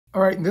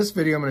All right, in this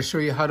video, I'm going to show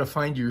you how to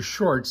find your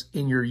shorts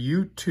in your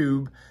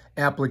YouTube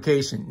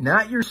application.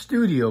 Not your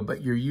studio,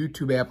 but your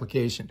YouTube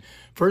application.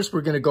 First, we're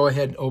going to go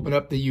ahead and open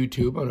up the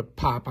YouTube. I'm going to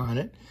pop on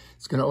it.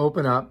 It's going to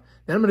open up.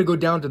 Then I'm going to go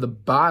down to the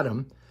bottom,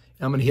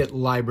 and I'm going to hit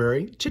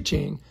Library.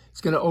 Cha-ching. It's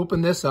going to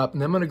open this up,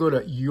 and then I'm going to go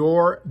to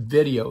Your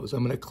Videos.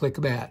 I'm going to click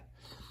that.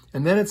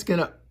 And then it's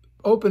going to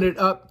open it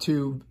up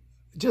to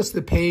just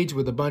the page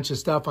with a bunch of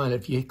stuff on it.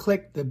 If you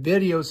click the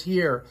videos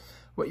here,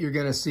 what you're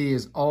going to see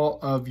is all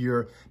of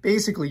your,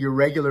 basically your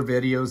regular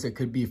videos that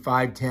could be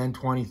 5, 10,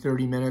 20,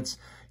 30 minutes,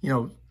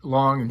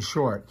 long and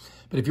short.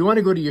 But if you want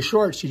to go to your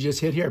shorts, you just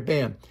hit here,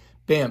 bam,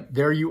 bam,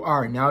 there you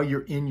are. Now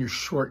you're in your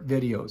short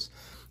videos.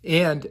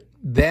 And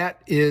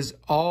that is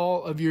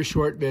all of your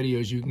short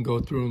videos. You can go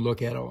through and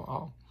look at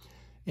all.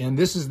 And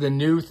this is the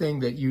new thing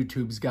that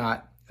YouTube's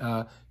got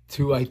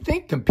to, I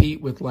think, compete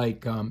with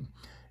like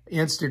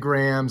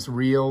Instagram's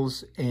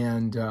Reels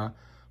and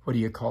what do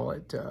you call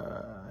it?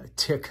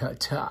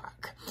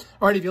 TikTok.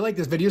 All right, if you like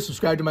this video,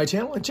 subscribe to my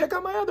channel and check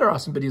out my other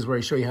awesome videos where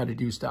I show you how to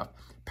do stuff.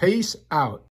 Peace out.